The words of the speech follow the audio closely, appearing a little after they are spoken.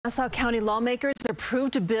Nassau County lawmakers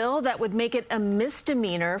approved a bill that would make it a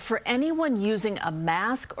misdemeanor for anyone using a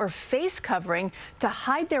mask or face covering to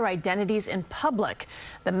hide their identities in public.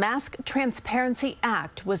 The Mask Transparency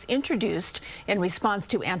Act was introduced in response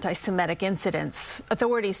to anti-Semitic incidents.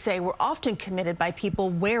 Authorities say were often committed by people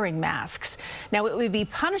wearing masks. Now, it would be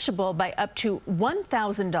punishable by up to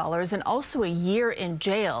 $1,000 and also a year in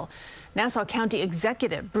jail. Nassau County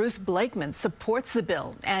Executive Bruce Blakeman supports the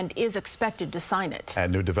bill and is expected to sign it.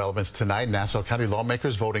 And new developments tonight. Nassau County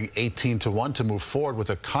lawmakers voting 18-1 to move forward with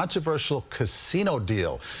a controversial casino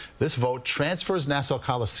deal. This vote transfers Nassau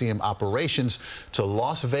Coliseum operations to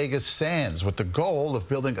Las Vegas Sands with the goal of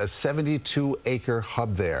building a 72-acre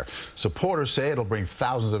hub there. Supporters say it'll bring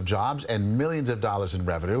thousands of jobs and millions of dollars in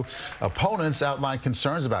revenue. Opponents outline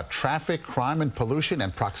concerns about traffic, crime and pollution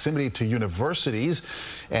and proximity to universities.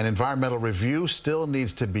 And environmental review still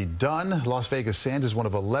needs to be done. Las Vegas Sands is one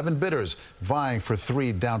of 11 bidders vying for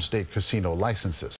 3 downstate casino licenses.